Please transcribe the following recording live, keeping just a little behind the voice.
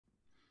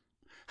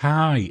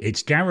Hi,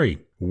 it's Gary.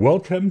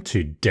 Welcome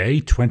to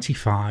day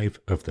 25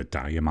 of the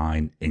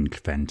Diamine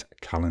Inkvent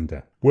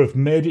calendar. We've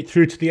made it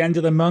through to the end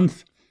of the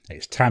month.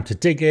 It's time to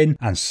dig in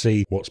and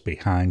see what's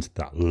behind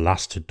that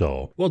last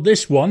door. Well,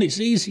 this one, it's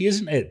easy,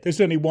 isn't it? There's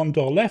only one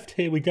door left.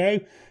 Here we go.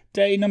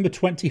 Day number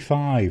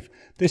 25.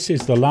 This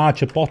is the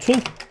larger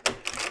bottle.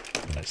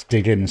 Let's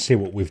dig in and see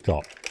what we've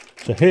got.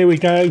 So here we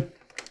go.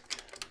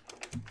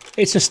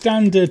 It's a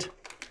standard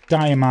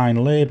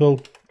Diamine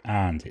label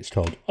and it's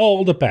called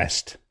All the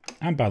Best.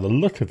 And by the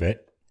look of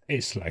it,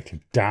 it's like a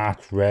dark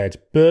red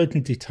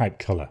burgundy type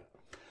colour.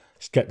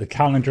 Let's get the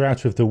calendar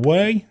out of the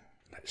way.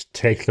 Let's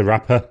take the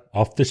wrapper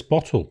off this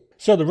bottle.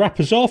 So the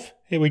wrapper's off.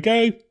 Here we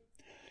go.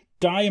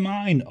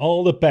 Diamine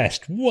All the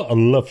Best. What a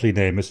lovely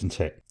name, isn't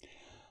it?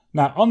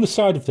 Now on the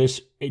side of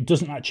this, it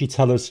doesn't actually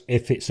tell us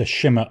if it's a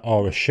shimmer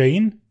or a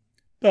sheen.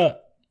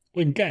 But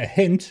we can get a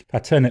hint. If I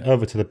turn it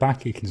over to the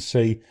back, you can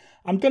see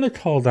I'm going to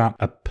call that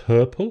a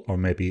purple or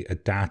maybe a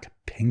dark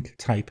pink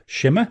type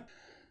shimmer.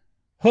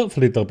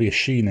 Hopefully there'll be a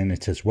sheen in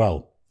it as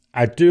well.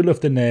 I do love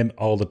the name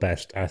All the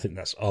Best. I think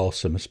that's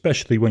awesome,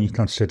 especially when you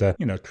consider,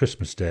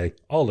 Christmas Day.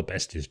 All the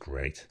Best is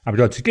great. I'm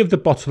going to give the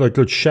bottle a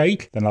good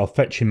shake, then I'll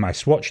fetch in my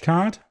swatch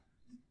card.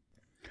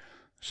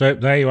 So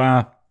there you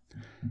are.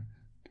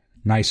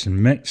 Nice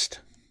and mixed.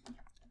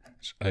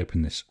 Let's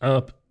open this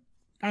up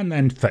and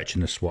then fetch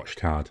in the swatch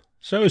card.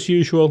 So as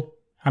usual,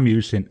 I'm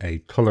using a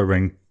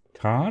colouring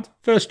card.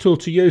 First tool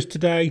to use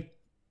today,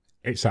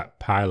 it's that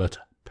Pilot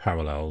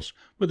Parallels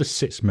with a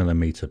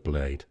 6mm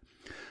blade.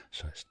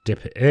 So let's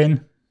dip it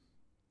in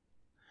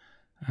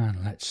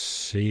and let's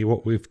see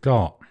what we've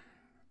got.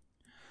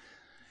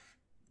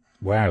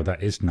 Wow,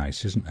 that is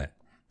nice, isn't it?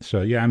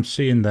 So yeah, I'm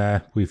seeing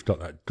there we've got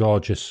that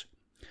gorgeous,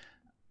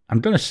 I'm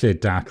going to say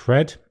dark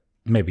red,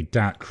 maybe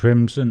dark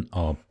crimson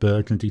or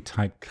burgundy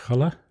type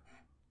colour.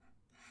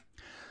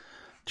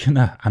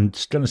 I'm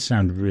just going to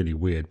sound really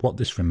weird. What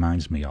this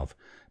reminds me of,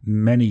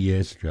 many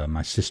years ago,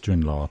 my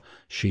sister-in-law,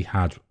 she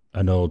had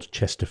an old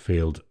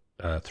Chesterfield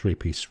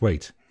three-piece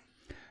suite.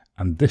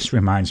 And this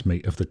reminds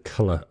me of the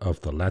colour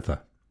of the leather.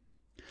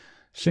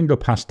 Single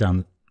pass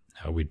down.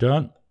 No, we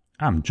don't.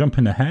 I'm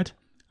jumping ahead.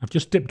 I've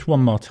just dipped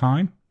one more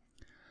time.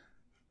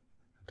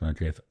 I'm going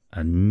to give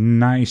a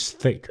nice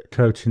thick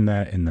coating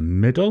there in the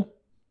middle.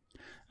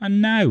 And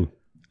now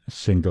a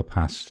single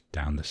pass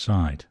down the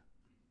side.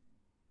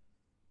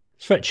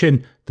 Fetch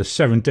in the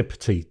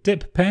Serendipity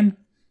dip pen.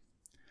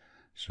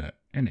 So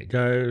in it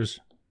goes.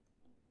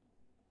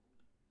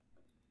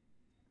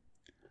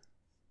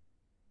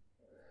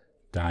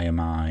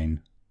 Diamine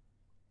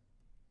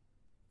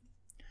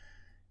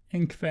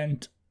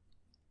Inkvent.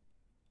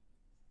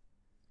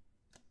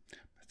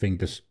 My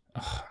fingers,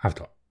 I've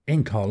got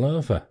ink all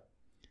over.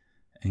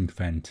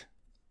 Inkvent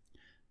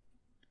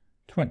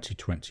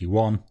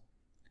 2021,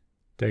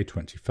 day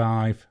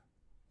 25.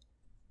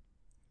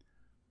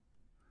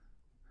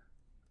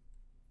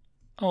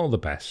 All the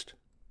Best.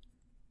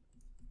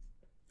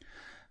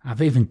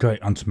 I've even got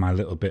it onto my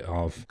little bit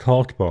of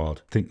corkboard.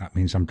 I think that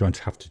means I'm going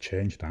to have to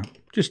change that.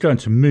 Just going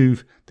to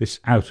move this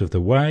out of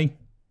the way.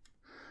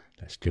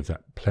 Let's give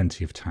that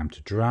plenty of time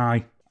to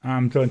dry.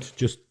 I'm going to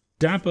just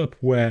dab up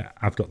where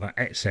I've got that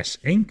excess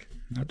ink.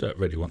 I don't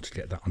really want to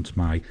get that onto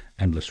my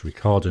endless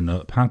recorder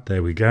notepad.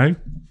 There we go.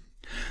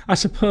 I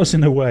suppose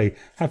in a way,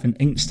 having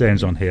ink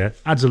stains on here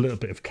adds a little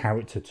bit of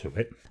character to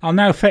it. I'll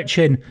now fetch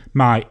in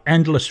my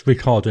endless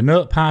recorder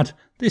notepad.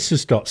 This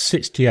has got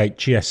 68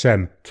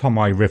 GSM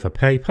Tomoe River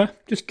paper.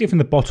 Just giving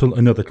the bottle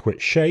another quick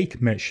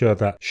shake. Make sure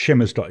that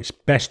shimmer's got its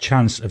best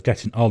chance of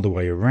getting all the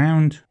way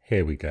around.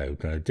 Here we go.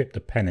 Going to dip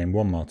the pen in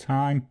one more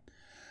time.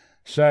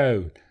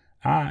 So,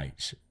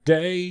 it's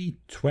day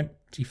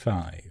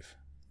 25.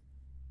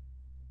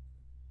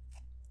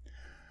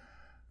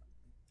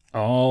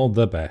 All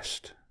the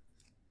Best.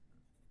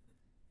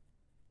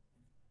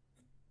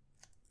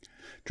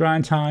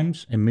 Drying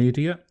times,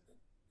 immediate.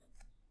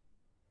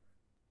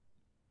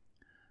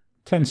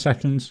 10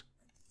 seconds.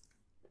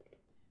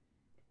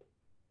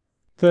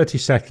 30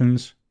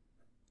 seconds.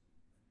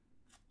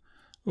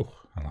 Oh,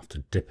 I'll have to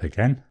dip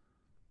again.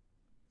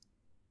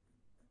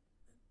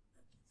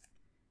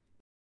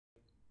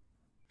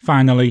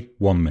 Finally,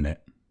 1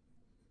 minute.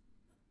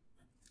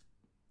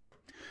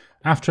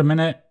 After a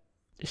minute,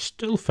 it's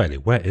still fairly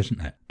wet,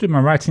 isn't it? Do my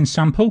writing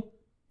sample.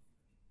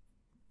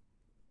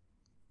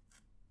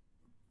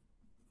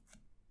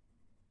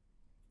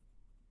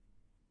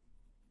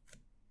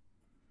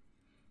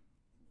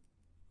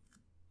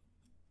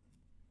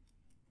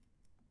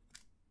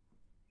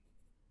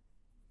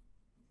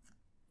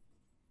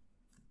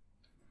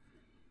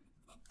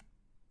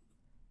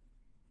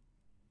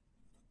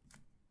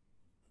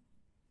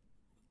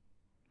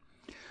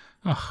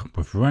 Oh,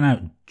 we've run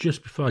out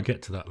just before I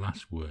get to that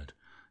last word.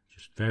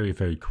 Just very,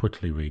 very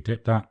quickly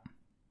redip that.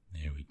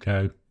 There we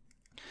go.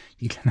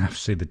 You can now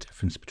see the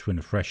difference between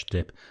a fresh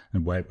dip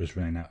and where it was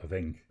running out of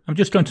ink. I'm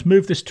just going to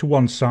move this to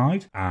one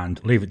side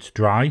and leave it to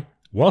dry.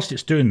 Whilst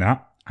it's doing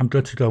that, I'm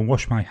going to go and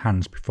wash my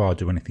hands before I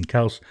do anything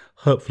else.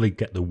 Hopefully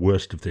get the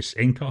worst of this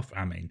ink off.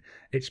 I mean,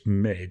 it's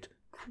made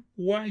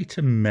quite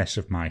a mess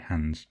of my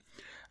hands.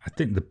 I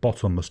think the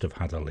bottle must have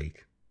had a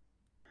leak.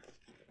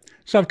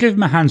 So I've given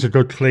my hands a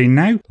good clean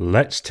now.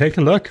 Let's take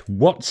a look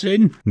what's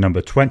in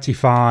number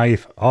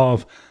 25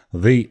 of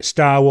the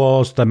Star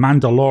Wars The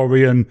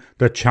Mandalorian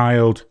The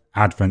Child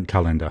Advent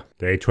Calendar.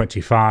 Day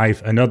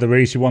 25, another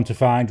easy one to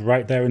find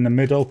right there in the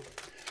middle.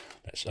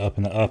 Let's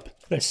open it up.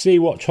 Let's see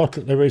what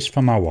chocolate there is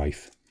for my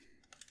wife.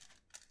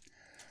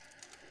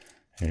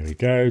 Here we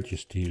go,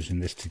 just using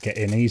this to get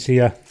in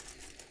easier.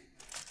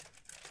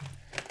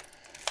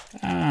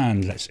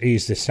 And let's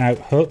ease this out.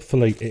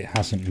 Hopefully it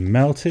hasn't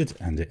melted,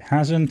 and it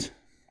hasn't.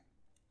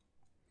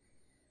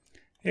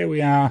 Here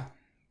we are.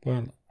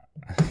 Well,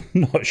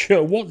 I'm not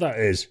sure what that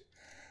is.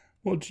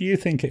 What do you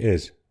think it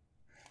is?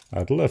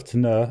 I'd love to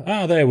know.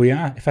 Ah, there we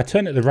are. If I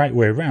turn it the right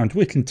way around,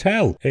 we can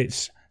tell.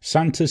 It's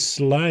Santa's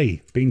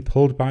sleigh being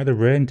pulled by the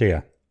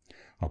reindeer.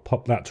 I'll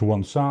pop that to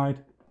one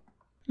side.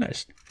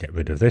 Let's get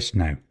rid of this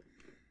now.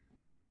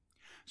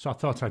 So I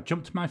thought I'd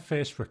jump to my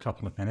face for a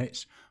couple of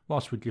minutes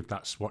whilst we give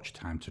that swatch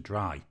time to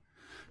dry.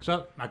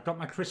 So I've got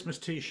my Christmas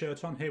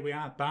t-shirt on. Here we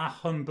are. Bah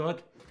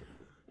humbug.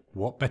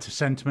 What better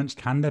sentiments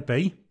can there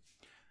be?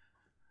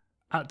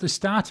 At the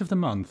start of the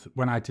month,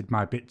 when I did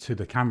my bit to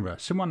the camera,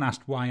 someone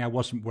asked why I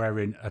wasn't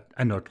wearing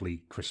an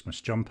ugly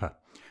Christmas jumper.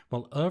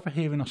 Well, over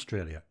here in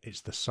Australia,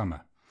 it's the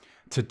summer.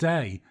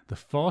 Today, the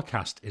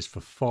forecast is for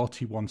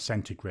 41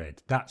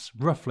 centigrade. That's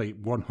roughly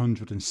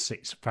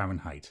 106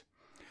 Fahrenheit.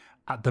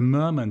 At the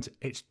moment,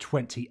 it's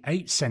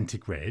 28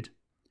 centigrade,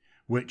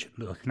 which,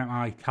 looking at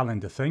my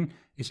calendar thing,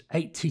 is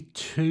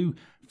 82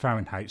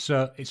 Fahrenheit.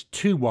 So it's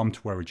too warm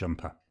to wear a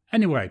jumper.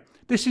 Anyway,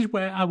 this is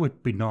where I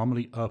would be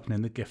normally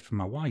opening the gift for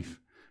my wife.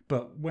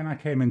 But when I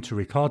came in to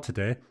record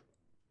today,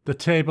 the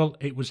table,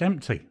 it was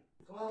empty.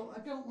 Well, I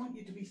don't want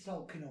you to be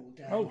sulking all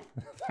day. Oh,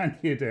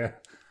 thank you, dear.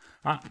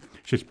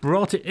 She's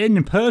brought it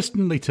in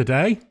personally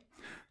today.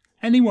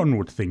 Anyone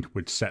would think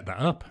we'd set that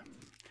up.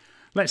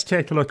 Let's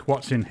take a look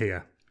what's in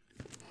here.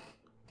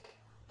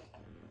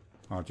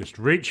 I'll just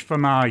reach for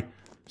my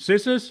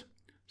scissors.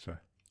 So,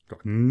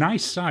 got a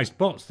nice sized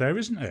box there,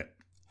 isn't it?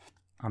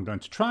 I'm going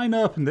to try and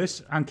open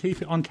this and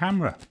keep it on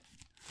camera.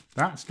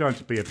 That's going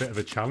to be a bit of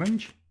a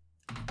challenge.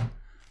 I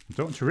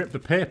don't want to rip the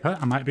paper.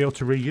 I might be able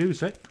to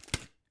reuse it.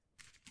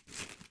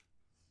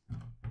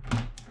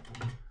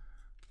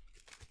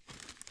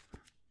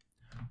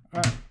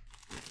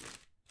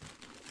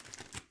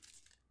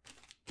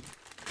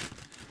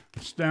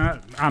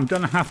 I'm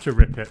going to have to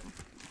rip it.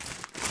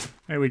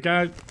 There we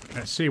go.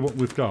 Let's see what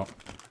we've got.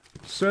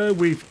 So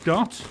we've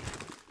got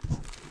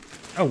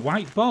a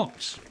white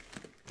box.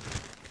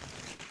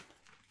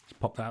 Let's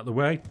pop that out of the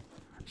way.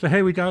 So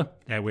here we go.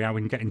 There we are.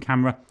 We can get in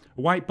camera.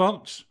 A white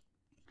box.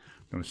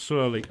 I'm going to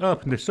slowly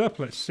open this up.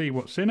 Let's see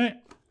what's in it.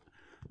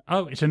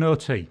 Oh, it's an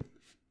OT.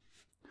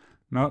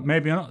 No,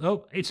 maybe not.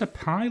 Oh, it's a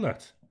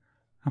pilot.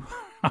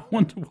 I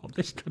wonder what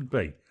this could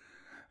be.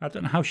 I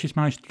don't know how she's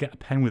managed to get a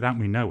pen without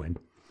me knowing.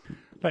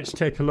 Let's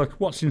take a look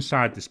what's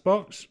inside this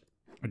box.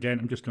 Again,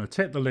 I'm just going to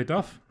take the lid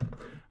off.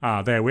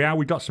 Ah, there we are.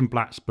 We got some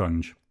black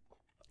sponge.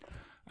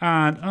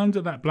 And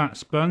under that black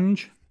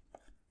sponge,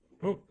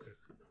 oh,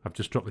 I've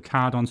just dropped the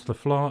card onto the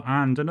floor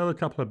and another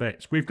couple of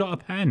bits. We've got a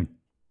pen.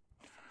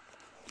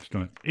 Just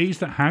going to ease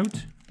that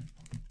out.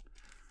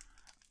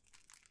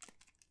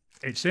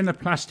 It's in a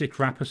plastic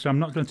wrapper, so I'm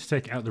not going to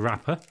take it out of the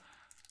wrapper.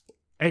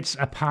 It's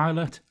a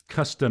Pilot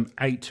Custom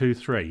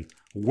 823.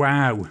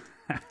 Wow.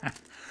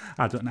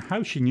 I don't know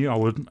how she knew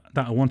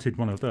that I wanted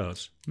one of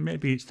those.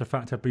 Maybe it's the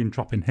fact I've been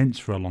dropping hints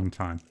for a long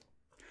time.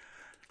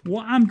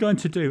 What I'm going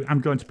to do,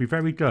 I'm going to be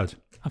very good.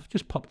 I've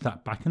just popped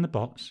that back in the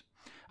box.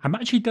 I'm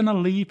actually going to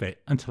leave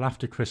it until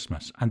after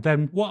Christmas. And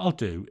then what I'll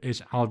do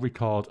is I'll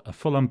record a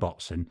full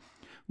unboxing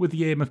with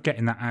the aim of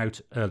getting that out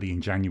early in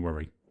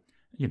January.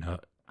 You know,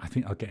 I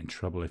think I'll get in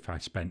trouble if I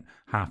spent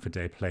half a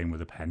day playing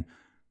with a pen.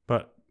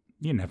 But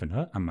you never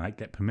know. I might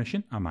get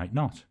permission. I might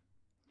not.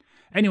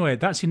 Anyway,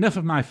 that's enough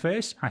of my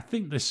face. I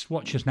think this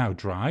swatch is now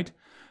dried.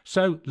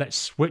 So let's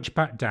switch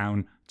back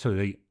down to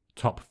the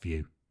top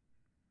view.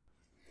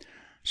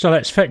 So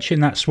let's fetch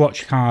in that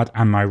swatch card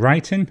and my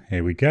writing.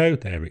 Here we go.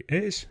 There it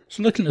is.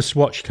 So looking at the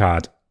swatch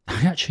card,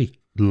 I actually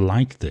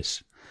like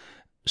this.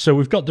 So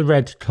we've got the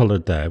red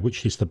coloured there,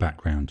 which is the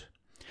background.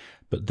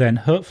 But then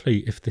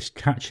hopefully if this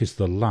catches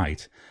the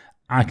light,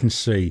 I can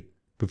see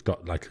we've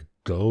got like a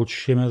gold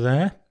shimmer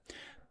there.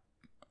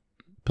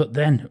 But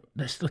then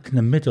let's look in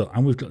the middle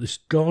and we've got this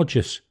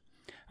gorgeous,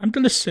 I'm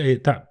going to say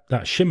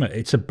that shimmer,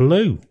 it's a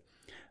blue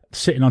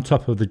sitting on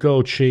top of the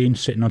gold sheen,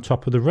 sitting on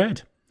top of the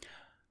red.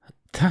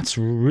 That's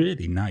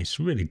really nice,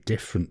 really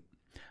different.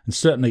 And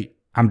certainly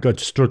I'm going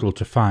to struggle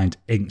to find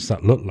inks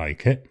that look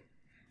like it.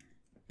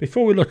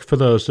 Before we look for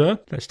those though,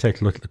 let's take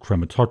a look at the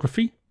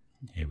chromatography.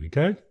 Here we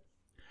go.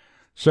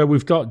 So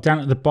we've got down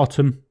at the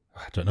bottom,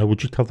 I don't know,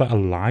 would you call that a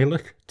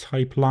lilac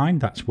type line?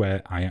 That's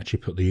where I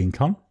actually put the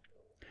ink on.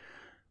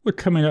 We're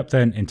coming up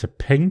then into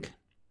pink.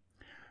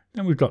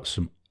 Then we've got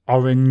some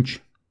orange.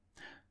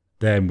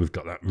 Then we've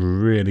got that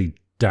really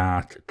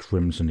dark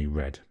crimsony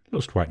red.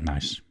 Looks quite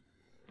nice.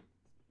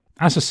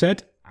 As I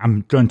said,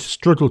 I'm going to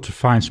struggle to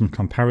find some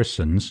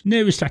comparisons.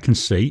 Nearest I can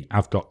see,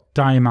 I've got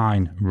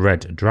Diamine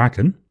Red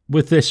Dragon.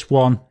 With this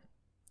one,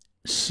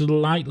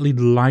 slightly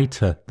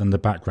lighter than the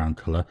background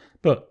colour,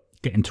 but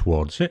getting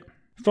towards it.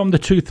 From the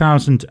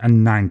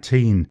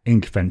 2019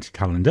 Inkvent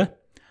calendar,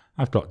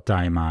 I've got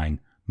Diamine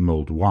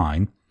Mulled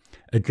Wine.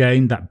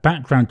 Again, that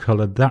background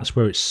colour, that's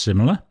where it's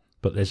similar,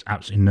 but there's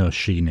absolutely no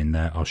sheen in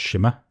there or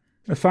shimmer.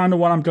 The final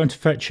one I'm going to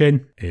fetch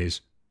in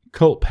is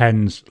Cult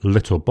Pen's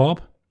Little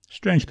Bob.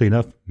 Strangely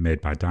enough,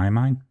 made by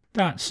Diamine.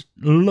 That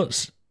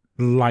looks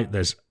like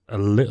there's a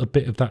little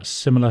bit of that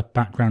similar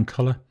background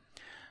colour.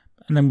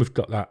 And then we've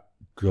got that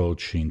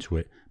gold sheen to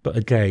it. But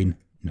again,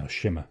 no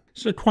shimmer.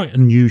 So quite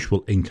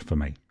unusual ink for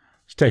me.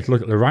 Let's take a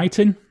look at the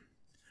writing.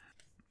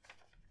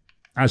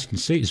 As you can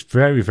see, it's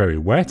very, very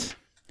wet.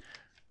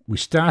 We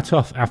start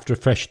off after a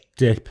fresh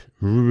dip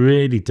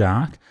really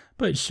dark,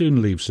 but it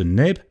soon leaves a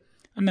nib.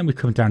 And then we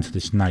come down to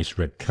this nice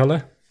red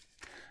colour.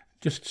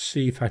 Just to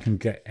see if I can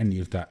get any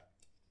of that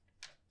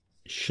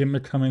shimmer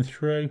coming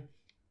through.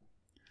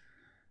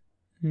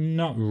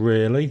 Not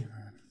really.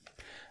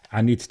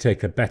 I need to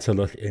take a better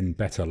look in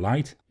better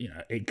light.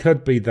 It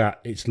could be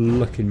that it's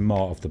looking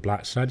more of the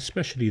black side,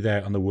 especially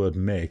there on the word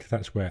make.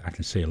 That's where I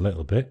can see a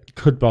little bit. It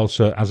could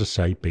also, as I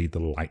say, be the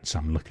lights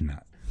I'm looking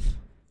at.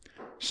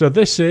 So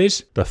this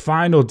is the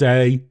final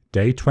day,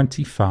 day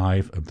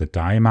 25 of the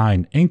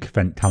Diamine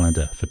Inkvent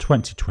calendar for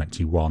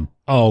 2021.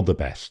 All the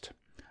best.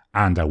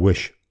 And I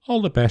wish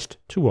all the best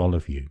to all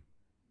of you.